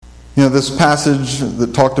This passage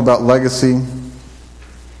that talked about legacy,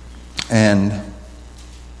 and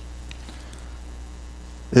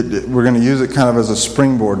we're going to use it kind of as a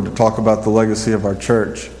springboard to talk about the legacy of our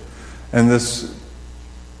church. And this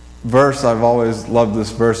verse, I've always loved this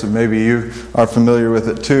verse, and maybe you are familiar with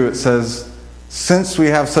it too. It says, since we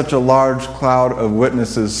have such a large cloud of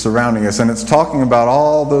witnesses surrounding us, and it's talking about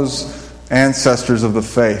all those ancestors of the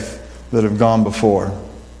faith that have gone before.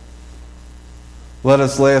 Let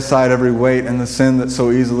us lay aside every weight and the sin that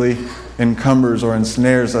so easily encumbers or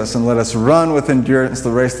ensnares us, and let us run with endurance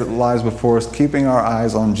the race that lies before us, keeping our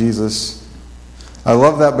eyes on Jesus. I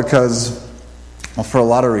love that because, well, for a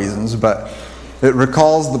lot of reasons, but it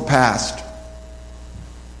recalls the past.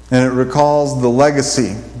 And it recalls the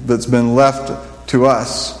legacy that's been left to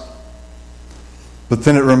us. But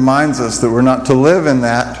then it reminds us that we're not to live in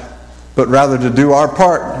that, but rather to do our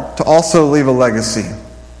part to also leave a legacy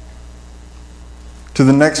to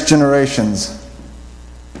the next generations,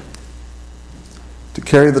 to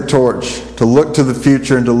carry the torch, to look to the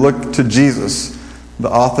future, and to look to Jesus, the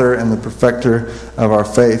author and the perfecter of our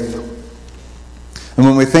faith. And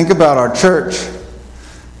when we think about our church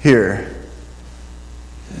here,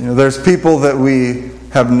 there's people that we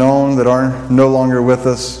have known that are no longer with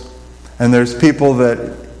us, and there's people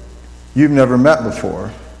that you've never met before.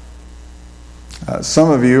 Some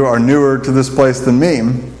of you are newer to this place than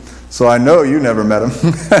me, so I know you never met them.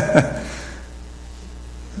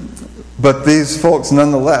 But these folks,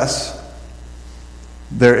 nonetheless,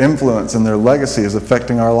 their influence and their legacy is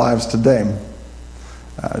affecting our lives today.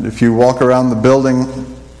 If you walk around the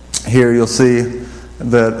building here, you'll see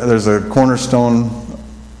that there's a cornerstone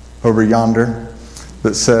over yonder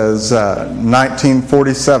that says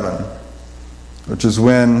 1947, which is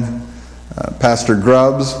when Pastor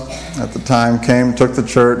Grubbs at the time came, took the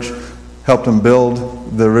church, helped him build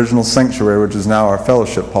the original sanctuary, which is now our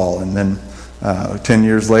fellowship hall. And then 10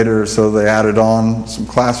 years later or so, they added on some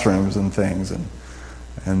classrooms and things.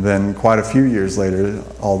 And then quite a few years later,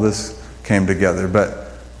 all this came together.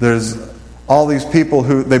 But there's all these people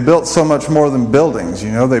who, they built so much more than buildings.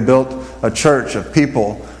 They built a church of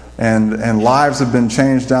people. And lives have been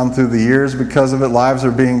changed down through the years because of it. Lives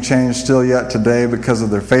are being changed still yet today because of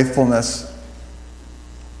their faithfulness.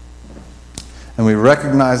 And we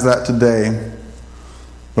recognize that today.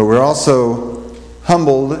 But we're also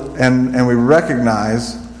humbled and we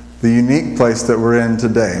recognize the unique place that we're in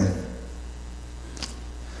today.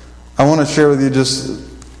 I want to share with you just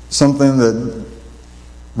something that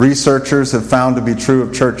researchers have found to be true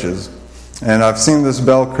of churches. And I've seen this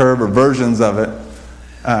bell curve or versions of it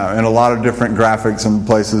in a lot of different graphics and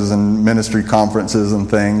places and ministry conferences and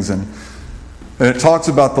things. And it talks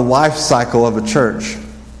about the life cycle of a church.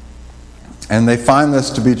 And they find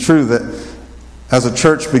this to be true, that as a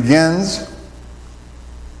church begins,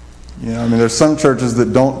 there's some churches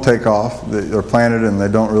that don't take off. They're planted and they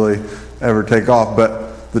don't really ever take off.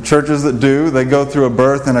 But the churches that do, they go through a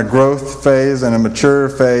birth and a growth phase and a mature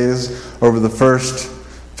phase over the first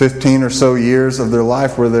 15 or so years of their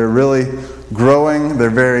life, where they're really growing. They're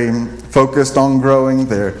very focused on growing.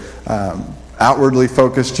 They're outwardly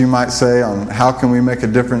focused, you might say, on how can we make a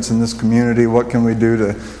difference in this community? What can we do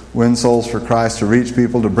to win souls for Christ, to reach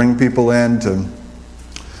people, to bring people in, to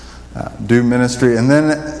do ministry. And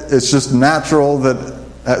then it's just natural that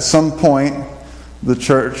at some point the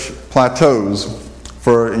church plateaus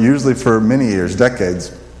usually for many years, decades,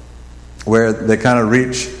 where they kind of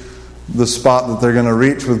reach the spot that they're going to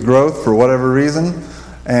reach with growth for whatever reason,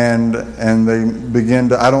 and they begin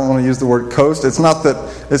to, I don't want to use the word coast. It's not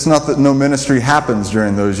that no ministry happens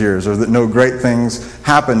during those years or that no great things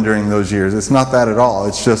happen during those years. It's not that at all.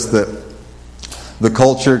 It's just that the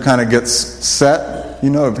culture kind of gets set.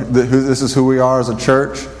 This is who we are as a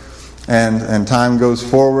church, and time goes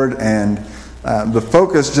forward, and the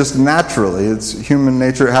focus just naturally, it's human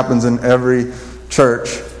nature, it happens in every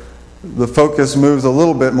church. The focus moves a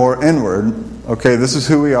little bit more inward. Okay, this is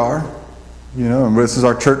who we are, and this is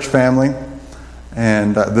our church family,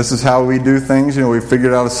 and this is how we do things. We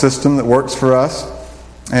figured out a system that works for us,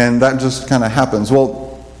 and that just kind of happens.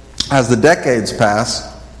 Well, as the decades pass,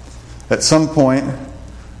 at some point,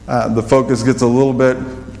 the focus gets a little bit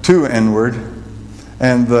too inward,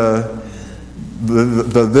 and the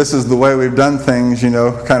this is the way we've done things,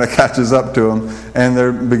 kind of catches up to them, and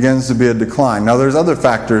there begins to be a decline. Now, there's other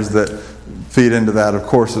factors that feed into that, of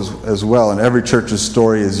course, as well, and every church's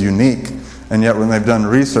story is unique, and yet when they've done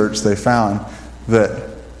research, they found that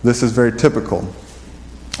this is very typical.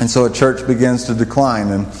 And so a church begins to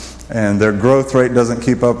decline, and their growth rate doesn't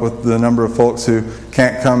keep up with the number of folks who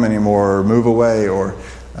can't come anymore or move away, or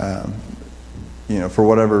for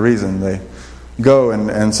whatever reason. go.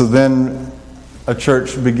 And so then a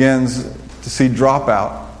church begins to see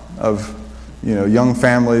dropout of young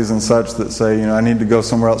families and such that say, I need to go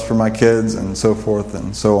somewhere else for my kids and so forth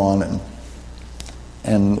and so on.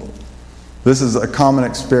 And this is a common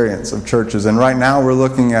experience of churches. And right now we're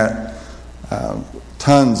looking at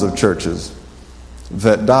tons of churches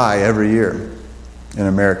that die every year in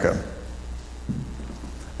America.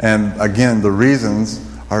 And again, the reasons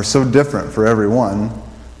are so different for everyone,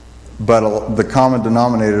 but the common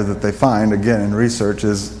denominator that they find, again, in research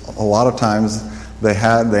is a lot of times they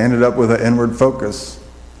ended up with an inward focus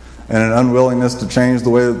and an unwillingness to change the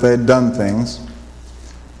way that they had done things,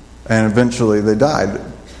 and eventually they died.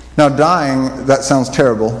 Now, dying, that sounds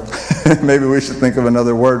terrible. Maybe we should think of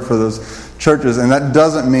another word for those churches, and that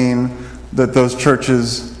doesn't mean that those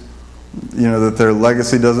churches, that their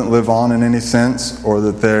legacy doesn't live on in any sense, or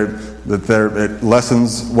that it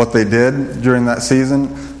lessens what they did during that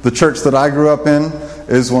season. The church that I grew up in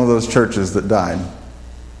is one of those churches that died.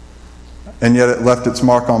 And yet it left its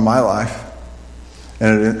mark on my life.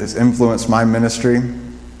 And it has influenced my ministry,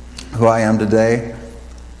 who I am today.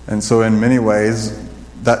 And so in many ways,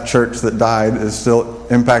 that church that died is still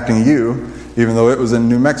impacting you, even though it was in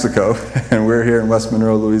New Mexico and we're here in West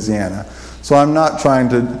Monroe, Louisiana. So I'm not trying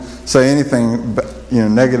to say anything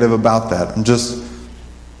negative about that.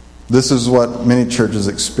 This is what many churches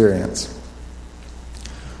experience.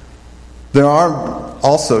 There are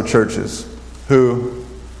also churches who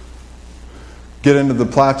get into the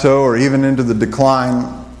plateau or even into the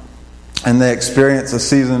decline, and they experience a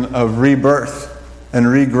season of rebirth and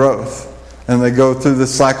regrowth, and they go through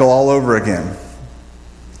this cycle all over again.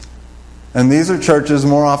 And these are churches,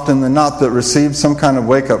 more often than not, that receive some kind of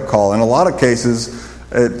wake-up call. In a lot of cases,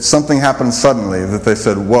 something happened suddenly that they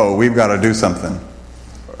said, whoa, we've got to do something,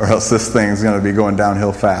 or else this thing's going to be going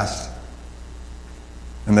downhill fast.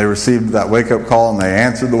 And they received that wake-up call, and they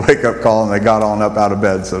answered the wake-up call, and they got on up out of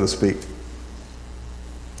bed, so to speak.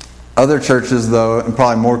 Other churches, though, and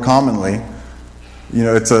probably more commonly,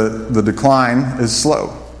 the decline is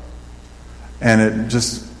slow. And it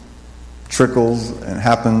just trickles and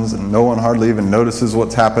happens, and no one hardly even notices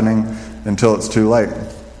what's happening until it's too late.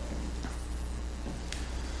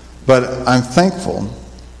 But I'm thankful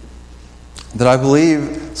that I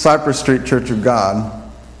believe Cypress Street Church of God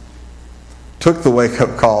took the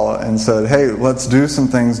wake-up call and said, hey, let's do some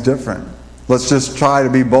things different. Let's just try to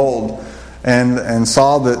be bold. And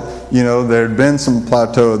saw that, there had been some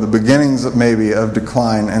plateau, the beginnings maybe of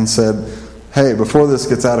decline, and said, hey, before this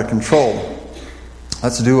gets out of control,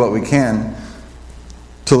 let's do what we can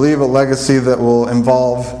to leave a legacy that will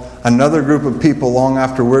involve another group of people long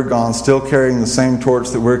after we're gone, still carrying the same torch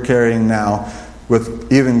that we're carrying now,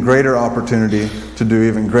 with even greater opportunity to do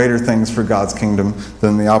even greater things for God's kingdom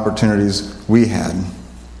than the opportunities we had.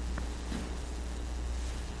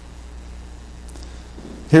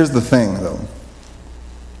 Here's the thing, though.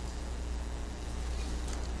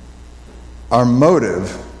 Our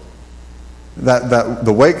motive, that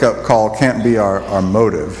the wake-up call can't be our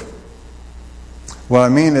motive. What I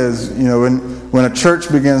mean is, when a church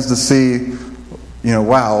begins to see,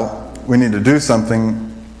 wow, we need to do something,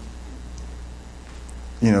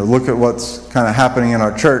 look at what's kind of happening in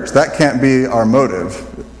our church, that can't be our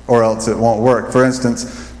motive, or else it won't work. For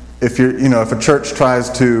instance, if a church tries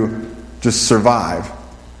to just survive,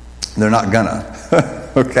 they're not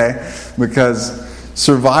gonna, okay? Because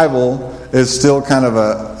survival is still kind of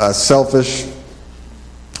a selfish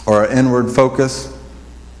or an inward focus.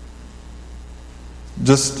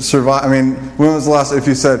 Just survive. I mean, when was the last, if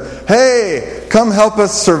you said, hey, come help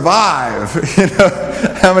us survive,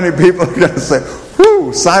 how many people are going to say,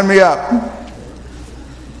 whoo, sign me up?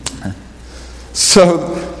 So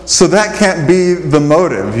that can't be the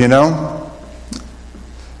motive,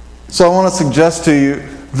 So I want to suggest to you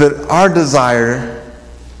that our desire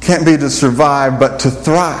can't be to survive, but to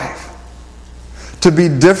thrive. To be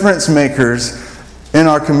difference makers in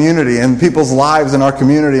our community, in people's lives, in our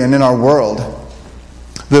community, and in our world.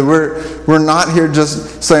 That we're not here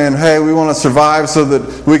just saying, hey, we want to survive so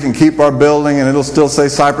that we can keep our building and it'll still say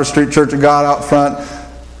Cypress Street Church of God out front.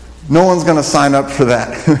 No one's going to sign up for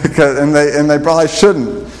that, and they probably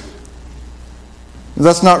shouldn't.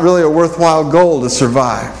 That's not really a worthwhile goal, to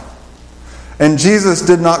survive. And Jesus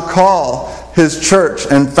did not call His church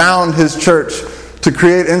and found His church to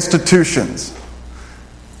create institutions.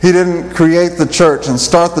 He didn't create the church and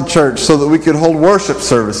start the church so that we could hold worship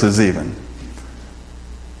services even.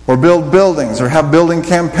 Or build buildings, or have building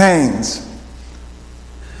campaigns.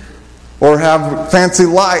 Or have fancy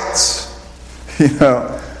lights, and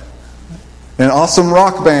awesome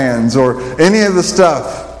rock bands, or any of the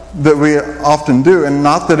stuff that we often do, and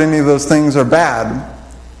not that any of those things are bad,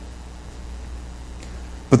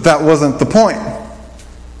 but that wasn't the point.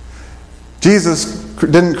 Jesus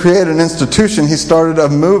didn't create an institution. He started a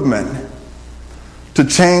movement to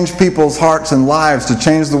change people's hearts and lives, to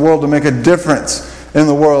change the world, to make a difference in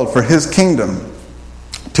the world for His kingdom,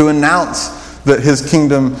 to announce that His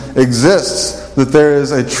kingdom exists, that there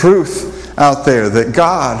is a truth out there, that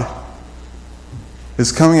God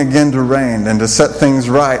is coming again to reign and to set things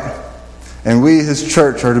right. And we, His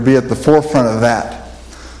church, are to be at the forefront of that.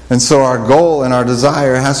 And so our goal and our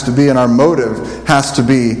desire has to be, and our motive has to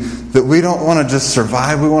be, that we don't want to just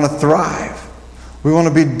survive, we want to thrive. We want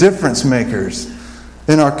to be difference makers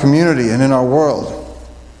in our community and in our world.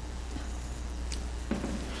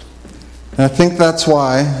 And I think that's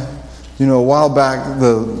why, a while back,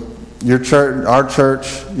 our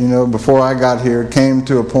church, before I got here, came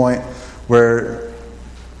to a point where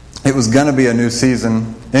it was going to be a new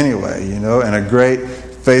season anyway, and a great,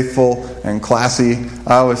 faithful, and classy.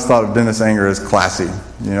 I always thought of Dennis Anger as classy.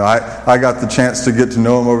 I got the chance to get to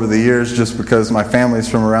know him over the years just because my family's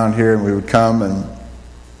from around here, and we would come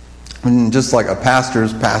and just like a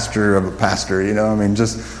pastor's pastor of a pastor,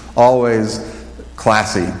 just always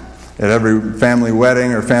classy. At every family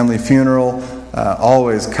wedding or family funeral,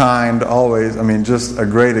 always kind, always, just a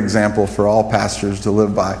great example for all pastors to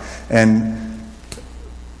live by. And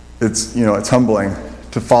it's humbling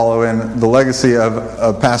to follow in the legacy of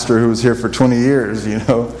a pastor who was here for 20 years,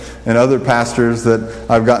 and other pastors that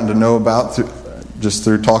I've gotten to know about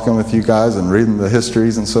through talking with you guys and reading the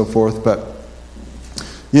histories and so forth. But,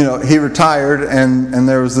 he retired, and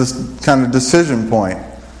there was this kind of decision point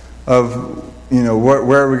of,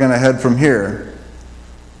 where are we going to head from here?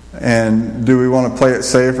 And do we want to play it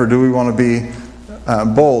safe, or do we want to be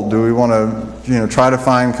bold? Do we want to, try to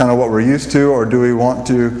find kind of what we're used to, or do we want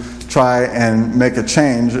to try and make a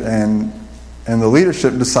change? And the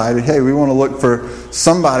leadership decided, hey, we want to look for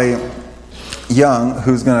somebody young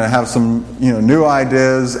who's going to have some new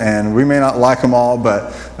ideas, and we may not like them all,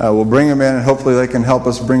 but we'll bring them in, and hopefully they can help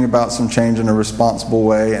us bring about some change in a responsible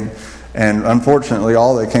way. And unfortunately,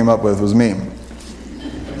 all they came up with was me.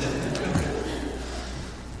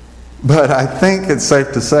 But I think it's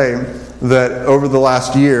safe to say that over the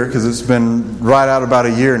last year, because it's been right out about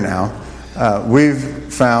a year now,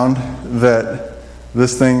 we've found that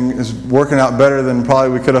this thing is working out better than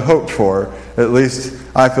probably we could have hoped for. At least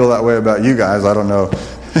I feel that way about you guys. I don't know.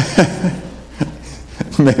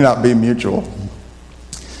 It may not be mutual.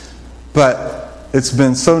 But it's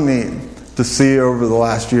been so neat to see over the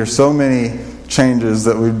last year so many changes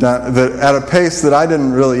that we've done, that at a pace that I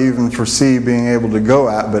didn't really even foresee being able to go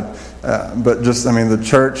at, but just, the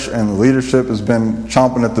church and the leadership has been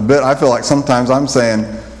chomping at the bit. I feel like sometimes I'm saying,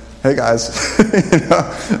 hey guys,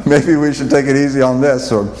 maybe we should take it easy on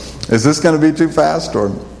this, or is this going to be too fast, or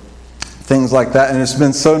things like that. And it's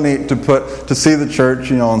been so neat to see the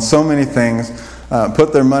church, on so many things,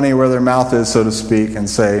 put their money where their mouth is, so to speak, and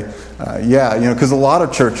say, because a lot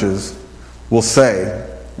of churches will say,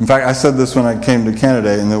 in fact, I said this when I came to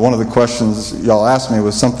Canada, and one of the questions y'all asked me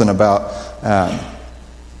was something about,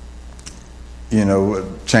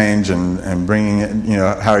 change and bringing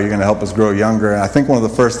it, how are you going to help us grow younger? And I think one of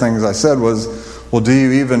the first things I said was, well, do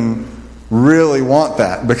you even really want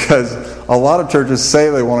that? Because a lot of churches say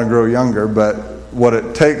they want to grow younger, but what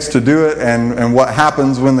it takes to do it and what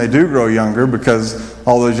happens when they do grow younger, because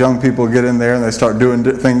all those young people get in there and they start doing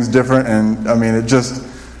things different, and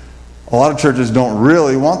a lot of churches don't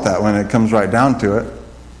really want that when it comes right down to it.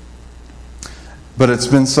 But it's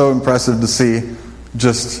been so impressive to see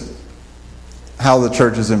just how the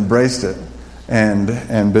church has embraced it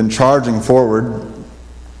and been charging forward,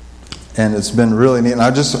 and it's been really neat. And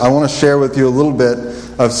I want to share with you a little bit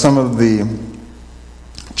of some of the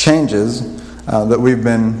changes that we've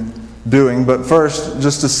been doing. But first,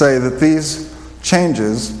 just to say that these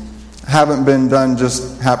changes haven't been done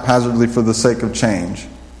just haphazardly for the sake of change.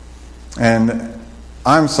 And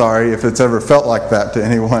I'm sorry if it's ever felt like that to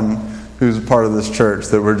anyone who's a part of this church,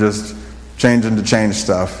 that we're just changing to change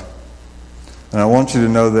stuff. And I want you to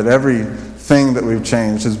know that everything that we've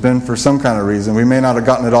changed has been for some kind of reason. We may not have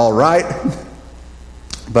gotten it all right,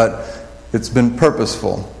 but it's been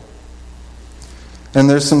purposeful. And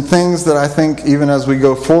there's some things that I think, even as we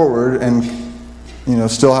go forward and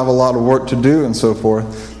still have a lot of work to do and so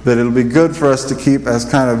forth, that it'll be good for us to keep as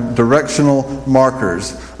kind of directional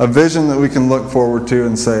markers, a vision that we can look forward to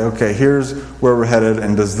and say, okay, here's where we're headed,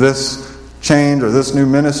 and does this change or this new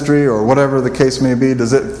ministry or whatever the case may be,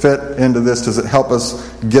 does it fit into this? Does it help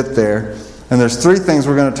us get there? And there's 3 things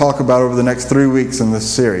we're going to talk about over the next 3 weeks in this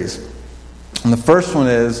series. And the first one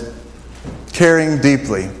is caring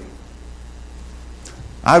deeply.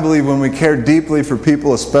 I believe when we care deeply for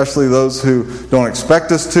people, especially those who don't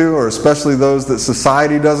expect us to, or especially those that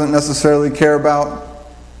society doesn't necessarily care about,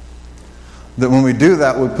 that when we do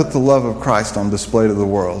that, we put the love of Christ on display to the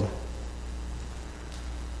world.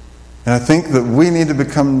 And I think that we need to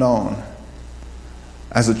become known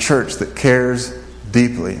as a church that cares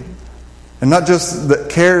deeply. And not just that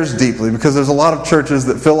cares deeply, because there's a lot of churches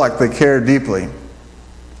that feel like they care deeply.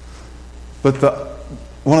 But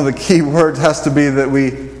one of the key words has to be that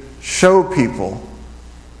we show people,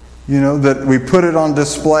 that we put it on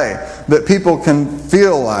display, that people can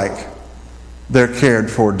feel like they're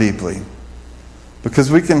cared for deeply.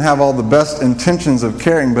 Because we can have all the best intentions of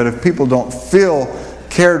caring, but if people don't feel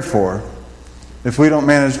cared for, if we don't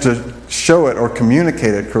manage to show it or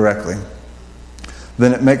communicate it correctly,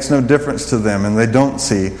 then it makes no difference to them, and they don't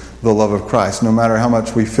see the love of Christ, no matter how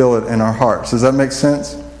much we feel it in our hearts. Does that make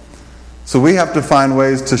sense? So we have to find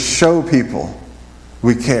ways to show people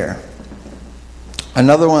we care.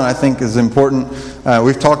 Another one I think is important,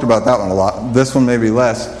 we've talked about that one a lot, this one maybe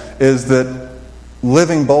less, is that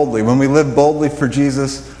living boldly. When we live boldly for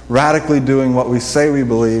Jesus, radically doing what we say we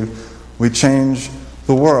believe, we change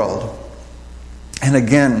the world. And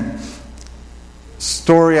again,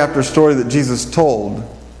 story after story that Jesus told,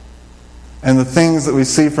 and the things that we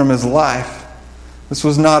see from his life, this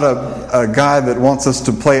was not a guy that wants us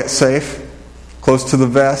to play it safe, close to the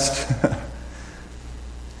vest,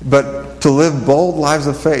 but to live bold lives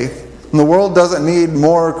of faith. And the world doesn't need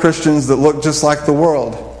more Christians that look just like the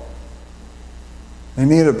world. They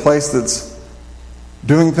need a place that's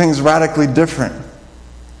doing things radically different,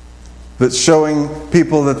 that's showing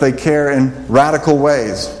people that they care in radical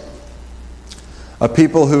ways. A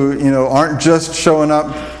people who, aren't just showing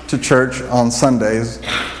up to church on Sundays,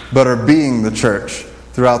 but are being the church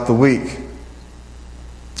throughout the week.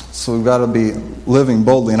 So we've got to be living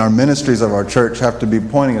boldly, and our ministries of our church have to be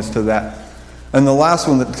pointing us to that. And the last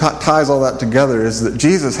one that ties all that together is that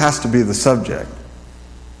Jesus has to be the subject.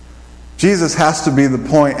 Jesus has to be the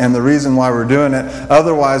point and the reason why we're doing it.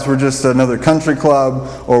 Otherwise, we're just another country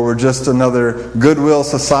club, or we're just another goodwill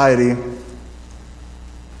society.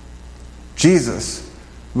 Jesus,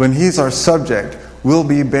 when he's our subject, will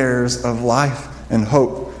be bearers of life and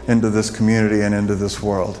hope into this community and into this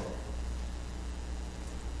world.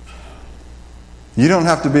 You don't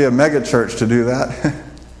have to be a mega church to do that.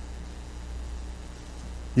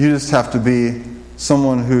 You just have to be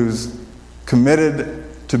someone who's committed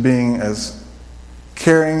to being as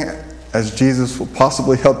caring as Jesus will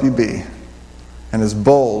possibly help you be, and as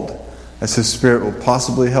bold as his Spirit will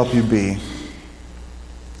possibly help you be.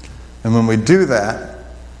 And when we do that,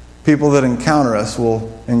 people that encounter us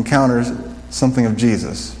will encounter something of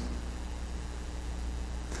Jesus.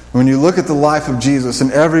 When you look at the life of Jesus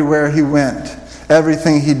and everywhere he went,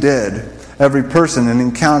 everything he did, every person and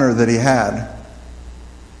encounter that he had,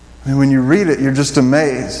 and when you read it, you're just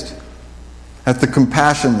amazed at the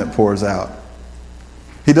compassion that pours out.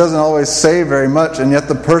 He doesn't always say very much, and yet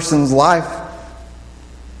the person's life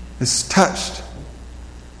is touched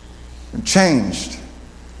and changed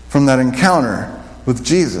from that encounter with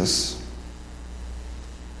Jesus.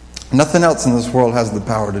 Nothing else in this world has the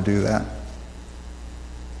power to do that.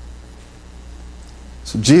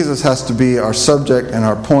 So Jesus has to be our subject and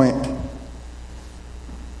our point.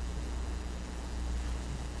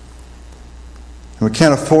 And we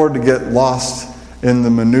can't afford to get lost in the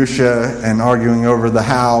minutia and arguing over the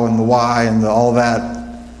how and the why and all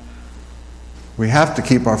that. We have to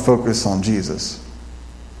keep our focus on Jesus.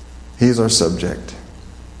 He's our subject.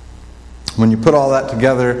 When you put all that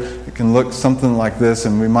together, it can look something like this,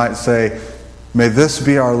 and we might say, may this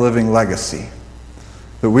be our living legacy.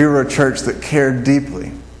 That we were a church that cared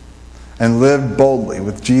deeply and lived boldly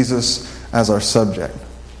with Jesus as our subject.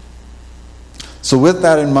 So with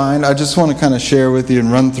that in mind, I just want to kind of share with you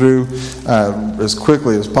and run through as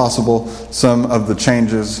quickly as possible some of the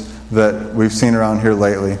changes that we've seen around here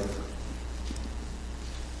lately.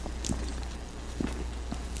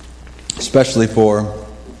 Especially for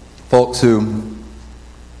folks who,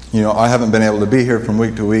 I haven't been able to be here from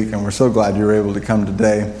week to week, and we're so glad you were able to come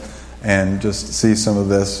today and just see some of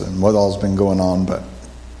this and what all's been going on. But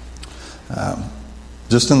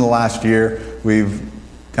just in the last year, we've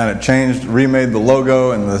kind of changed, remade the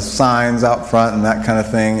logo and the signs out front and that kind of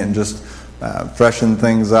thing, and just freshened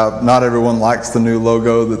things up. Not everyone likes the new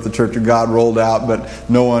logo that the Church of God rolled out, but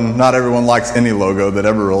not everyone likes any logo that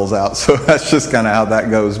ever rolls out. So that's just kind of how that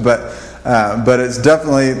goes. But it's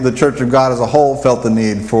definitely, the Church of God as a whole felt the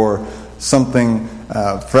need for something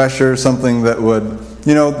fresher, something that would,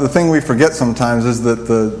 the thing we forget sometimes is that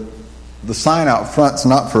the sign out front's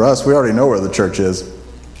not for us. We already know where the church is.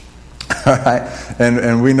 All right,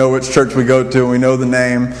 and we know which church we go to, and we know the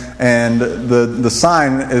name, and the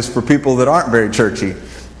sign is for people that aren't very churchy,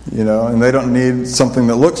 and they don't need something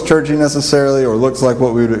that looks churchy necessarily or looks like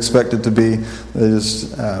what we would expect it to be. They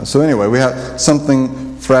just so anyway, we have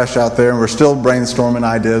something fresh out there, and we're still brainstorming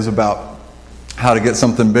ideas about how to get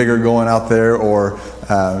something bigger going out there, or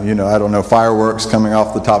I don't know, fireworks coming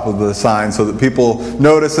off the top of the sign so that people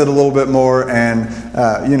notice it a little bit more, and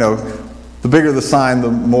the bigger the sign, the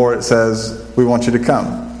more it says, we want you to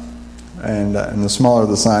come. And the smaller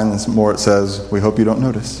the sign, the more it says, we hope you don't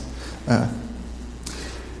notice.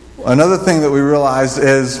 Another thing that we realized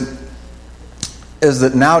is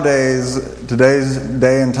that nowadays, today's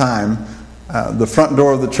day and time, the front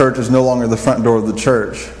door of the church is no longer the front door of the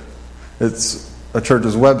church. It's a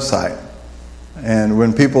church's website. And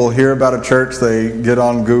when people hear about a church, they get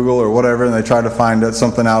on Google or whatever, and they try to find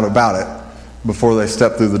something out about it before they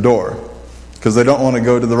step through the door, because they don't want to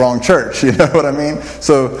go to the wrong church, you know what I mean?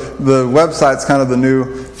 So the website's kind of the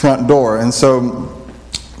new front door. And so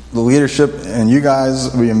the leadership and you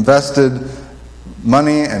guys, we invested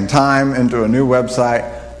money and time into a new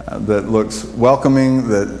website that looks welcoming,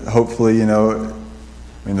 that hopefully,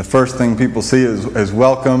 the first thing people see is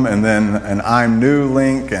welcome, and then an I'm new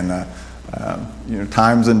link, and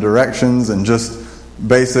times and directions, and just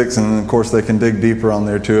basics, and of course they can dig deeper on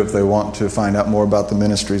there too if they want to find out more about the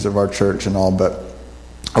ministries of our church and all. But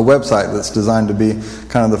a website that's designed to be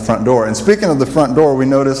kind of the front door. And speaking of the front door, we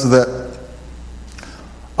noticed that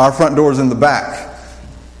our front door is in the back.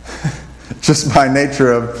 Just by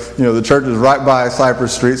nature of, the church is right by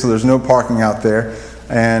Cypress Street, so there's no parking out there.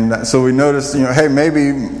 And so we noticed, hey,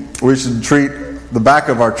 maybe we should treat the back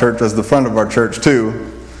of our church as the front of our church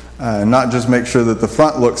too, and not just make sure that the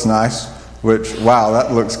front looks nice, which, wow,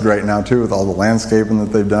 that looks great now too with all the landscaping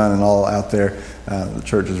that they've done and all out there. The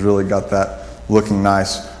church has really got that looking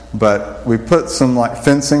nice. But we put some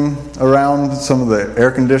fencing around some of the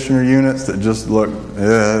air conditioner units that just look, you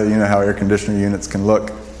know how air conditioner units can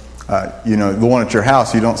look. The one at your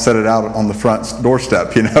house, you don't set it out on the front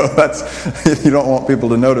doorstep, that's, you don't want people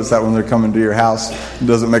to notice that when they're coming to your house. It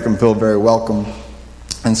doesn't make them feel very welcome.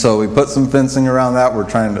 And so we put some fencing around that. We're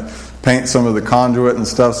trying to paint some of the conduit and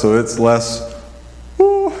stuff so it's less,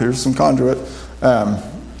 here's some conduit,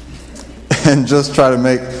 and just try to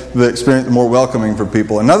make the experience more welcoming for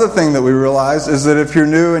people. Another thing that we realized is that if you're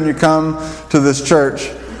new and you come to this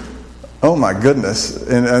church, oh my goodness,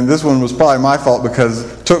 and this one was probably my fault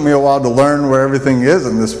because it took me a while to learn where everything is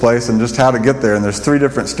in this place and just how to get there. And there's 3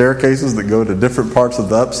 different staircases that go to different parts of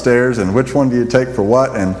the upstairs, and which one do you take for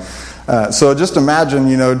what? And so just imagine,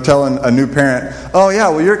 telling a new parent, oh yeah,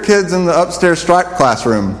 well your kid's in the upstairs stripe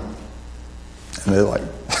classroom. And they're like,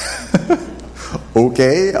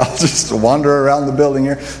 okay, I'll just wander around the building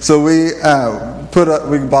here. So we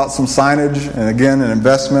bought some signage, and again, an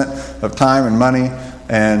investment of time and money.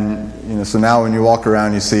 And so now when you walk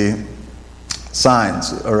around, you see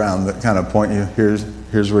signs around that kind of point you,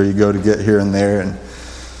 here's where you go to get here and there and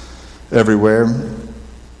everywhere.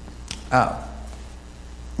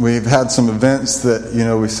 We've had some events that,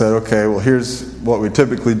 we said, okay, well here's what we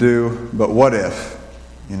typically do, but what if?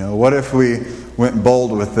 What if we went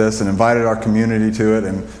bold with this and invited our community to it?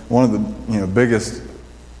 And one of the biggest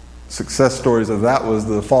success stories of that was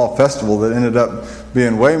the fall festival that ended up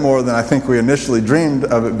being way more than I think we initially dreamed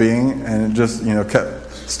of it being, and it just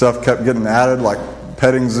kept getting added, like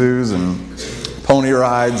petting zoos and pony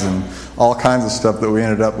rides and all kinds of stuff that we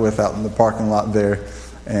ended up with out in the parking lot there.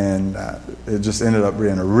 And it just ended up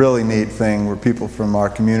being a really neat thing where people from our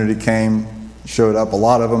community showed up. A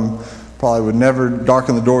lot of them probably would never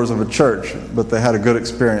darken the doors of a church, but they had a good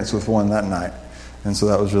experience with one that night, and so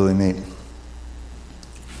that was really neat.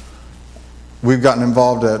 We've gotten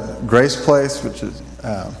involved at Grace Place, which is,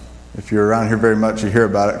 if you're around here very much, you hear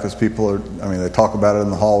about it because people they talk about it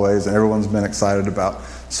in the hallways, and everyone's been excited about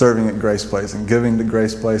serving at Grace Place and giving to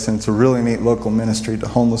Grace Place. And it's a really neat local ministry to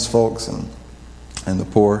homeless folks and the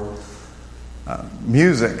poor.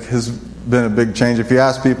 Music has been a big change. If you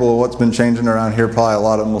ask people what's been changing around here, probably a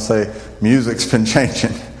lot of them will say music's been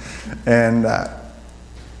changing. And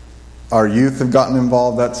our youth have gotten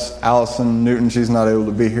involved. That's Allison Newton. She's not able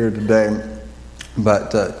to be here today.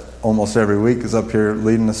 But almost every week is up here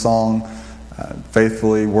leading a song,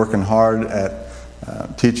 faithfully working hard at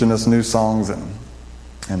teaching us new songs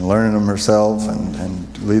and learning them herself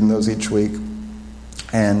and leading those each week.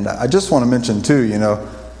 And I just want to mention too,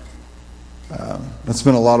 it's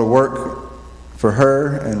been a lot of work for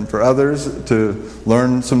her and for others to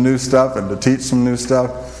learn some new stuff and to teach some new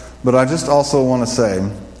stuff. But I just also want to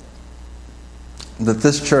say that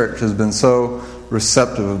this church has been so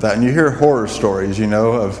receptive of that. And you hear horror stories,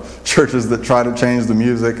 of churches that try to change the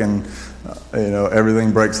music and,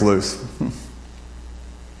 everything breaks loose.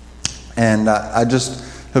 And I just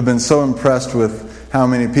have been so impressed with how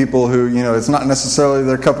many people who, it's not necessarily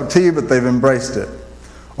their cup of tea, but they've embraced it.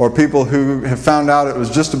 Or people who have found out it was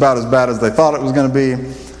just about as bad as they thought it was going to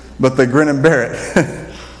be, but they grin and bear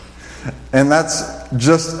it. And that's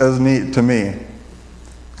just as neat to me.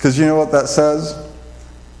 Because you know what that says?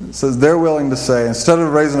 It says they're willing to say, instead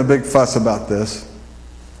of raising a big fuss about this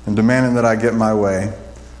and demanding that I get my way,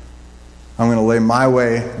 I'm going to lay my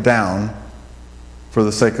way down for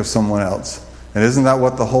the sake of someone else. And isn't that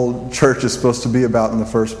what the whole church is supposed to be about in the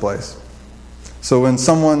first place? So when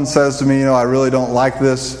someone says to me, I really don't like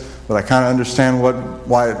this, but I kind of understand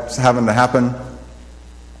why it's having to happen,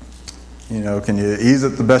 can you ease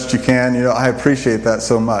it the best you can? I appreciate that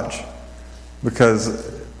so much,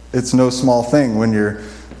 because it's no small thing when you're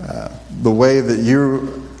the way that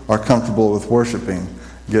you are comfortable with worshiping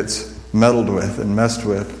gets meddled with and messed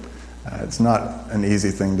with. It's not an easy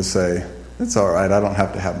thing to say, it's all right, I don't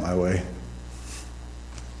have to have my way.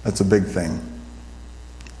 That's a big thing.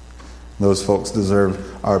 Those folks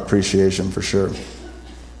deserve our appreciation for sure.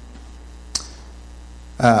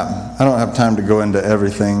 I don't have time to go into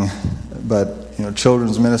everything, but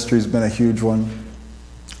children's ministry has been a huge one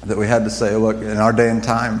that we had to say, look, in our day and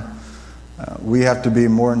time, we have to be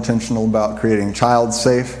more intentional about creating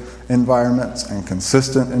child-safe environments and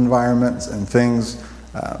consistent environments and things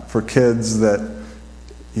for kids that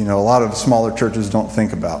a lot of smaller churches don't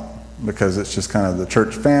think about, because it's just kind of the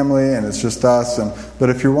church family and it's just us. But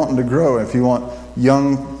if you're wanting to grow, if you want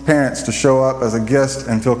young parents to show up as a guest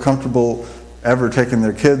and feel comfortable ever taking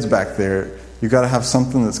their kids back there, you've got to have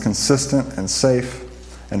something that's consistent and safe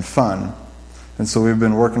and fun. And so we've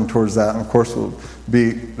been working towards that. And of course,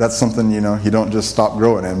 that's something, you don't just stop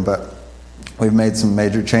growing in. But we've made some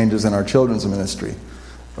major changes in our children's ministry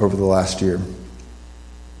over the last year.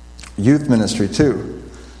 Youth ministry too.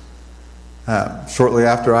 Shortly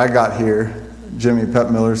after I got here, Jimmy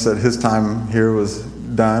Pepmiller said his time here was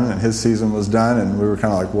done and his season was done, and we were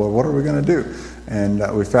kind of like, well, what are we going to do?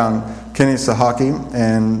 And we found Kenny Sahaki,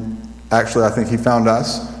 and actually I think he found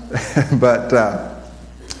us, but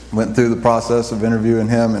went through the process of interviewing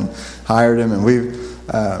him and hired him, and we've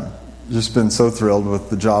just been so thrilled with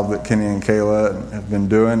the job that Kenny and Kayla have been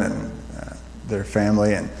doing, and their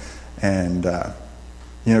family, and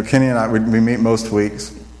Kenny and I, we meet most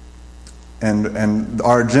weeks. And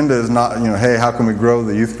our agenda is not, hey, how can we grow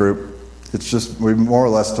the youth group? It's just, we more or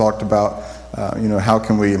less talked about, how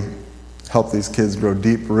can we help these kids grow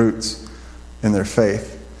deep roots in their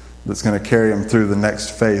faith that's going to carry them through the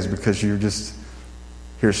next phase, because you just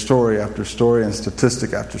hear story after story and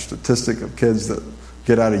statistic after statistic of kids that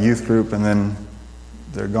get out of youth group and then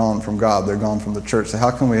they're gone from God, they're gone from the church. So how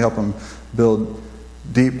can we help them build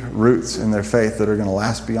deep roots in their faith that are going to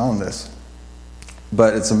last beyond this?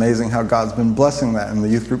 But it's amazing how God's been blessing that, and the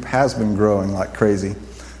youth group has been growing like crazy.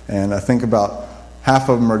 And I think about half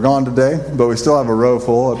of them are gone today, but we still have a row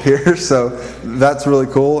full up here, so that's really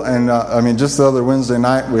cool. And just the other Wednesday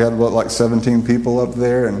night, we had 17 people up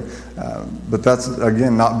there, and but that's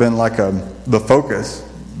again not been like the focus,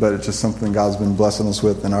 but it's just something God's been blessing us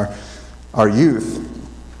with. And our youth,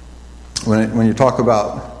 when you talk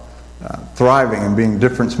about thriving and being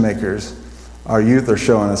difference makers, our youth are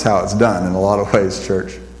showing us how it's done in a lot of ways,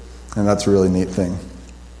 church. And that's a really neat thing.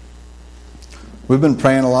 We've been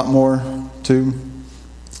praying a lot more, too,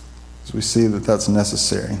 as we see that that's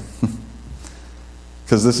necessary.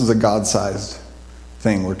 Because this is a God-sized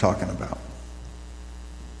thing we're talking about.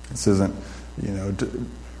 This isn't,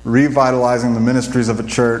 revitalizing the ministries of a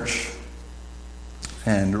church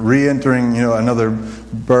and re-entering, another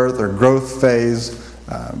birth or growth phase,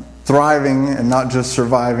 thriving and not just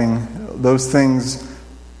surviving. Those things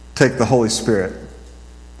take the Holy Spirit.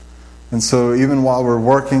 And so even while we're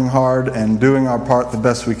working hard and doing our part the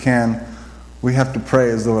best we can, we have to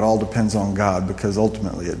pray as though it all depends on God, because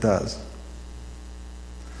ultimately it does.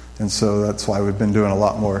 And so that's why we've been doing a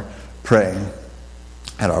lot more praying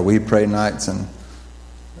at our We Pray nights and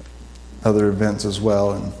other events as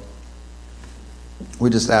well. And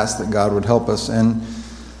we just ask that God would help us. And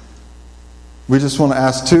we just want to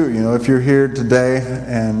ask too, if you're here today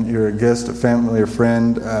and you're a guest, a family, or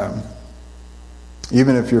friend,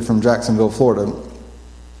 even if you're from Jacksonville, Florida,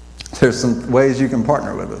 there's some ways you can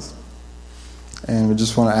partner with us. And we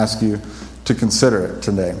just want to ask you to consider it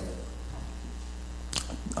today.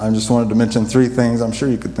 I just wanted to mention 3 things. I'm sure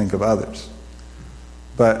you could think of others.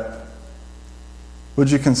 But would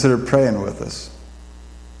you consider praying with us?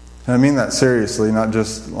 And I mean that seriously, not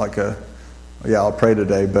just like I'll pray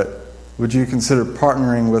today, but would you consider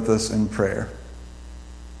partnering with us in prayer?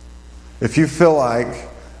 If you feel like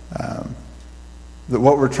that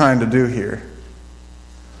what we're trying to do here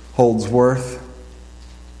holds worth,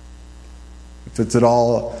 if it's at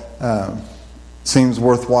all seems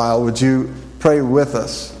worthwhile, would you pray with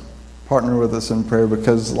us, partner with us in prayer?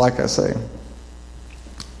 Because, like I say,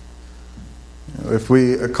 if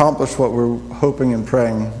we accomplish what we're hoping and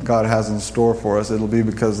praying God has in store for us, it'll be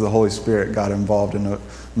because the Holy Spirit got involved in a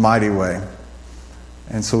mighty way.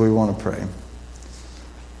 And so we want to pray.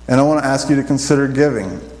 And I want to ask you to consider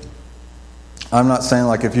giving. I'm not saying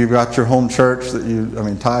like if you've got your home church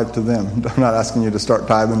that tithe to them. I'm not asking you to start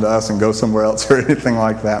tithing to us and go somewhere else or anything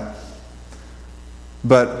like that.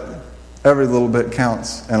 But every little bit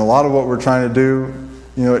counts. And a lot of what we're trying to do,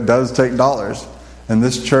 it does take dollars. And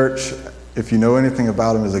this church, if you know anything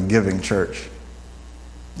about them, is a giving church.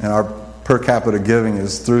 And our per capita giving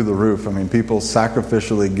is through the roof. People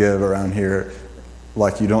sacrificially give around here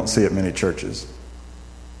like you don't see at many churches.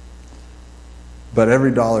 But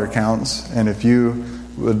every dollar counts, and if you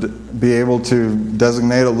would be able to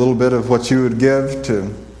designate a little bit of what you would give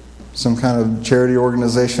to some kind of charity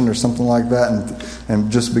organization or something like that,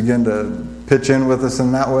 and just begin to pitch in with us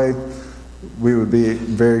in that way, we would be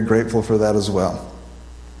very grateful for that as well.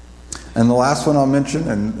 And the last one I'll mention,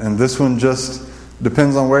 and this one just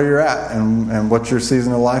depends on where you're at and what your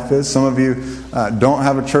season of life is. Some of you don't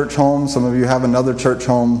have a church home. Some of you have another church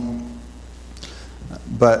home.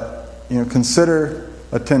 But consider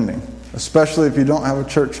attending. Especially if you don't have a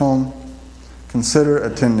church home, consider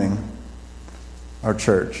attending our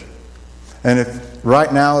church. And if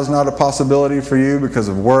right now is not a possibility for you because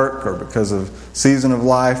of work or because of season of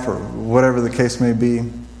life or whatever the case may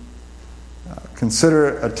be,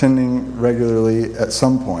 consider attending regularly at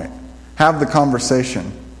some point. Have the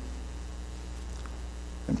conversation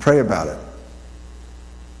and pray about it.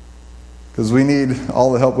 Because we need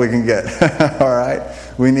all the help we can get. All right?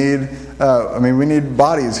 We need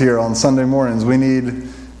bodies here on Sunday mornings. We need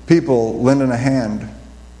people lending a hand.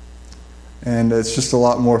 And it's just a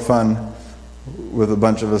lot more fun with a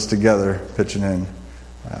bunch of us together pitching in.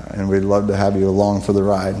 And we'd love to have you along for the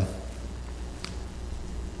ride.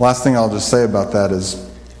 Last thing I'll just say about that is,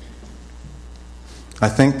 I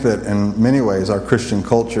think that in many ways our Christian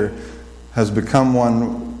culture has become one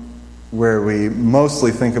where we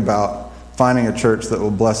mostly think about finding a church that will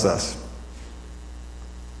bless us.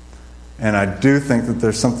 And I do think that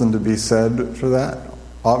there's something to be said for that.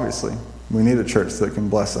 Obviously, we need a church that can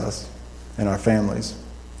bless us and our families.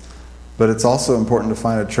 But it's also important to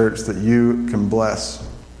find a church that you can bless.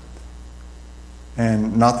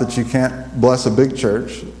 And not that you can't bless a big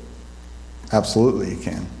church. Absolutely you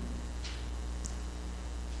can.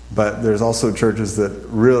 But there's also churches that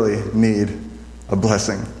really need a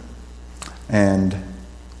blessing. And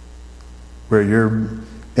where your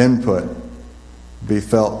input be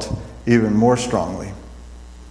felt even more strongly.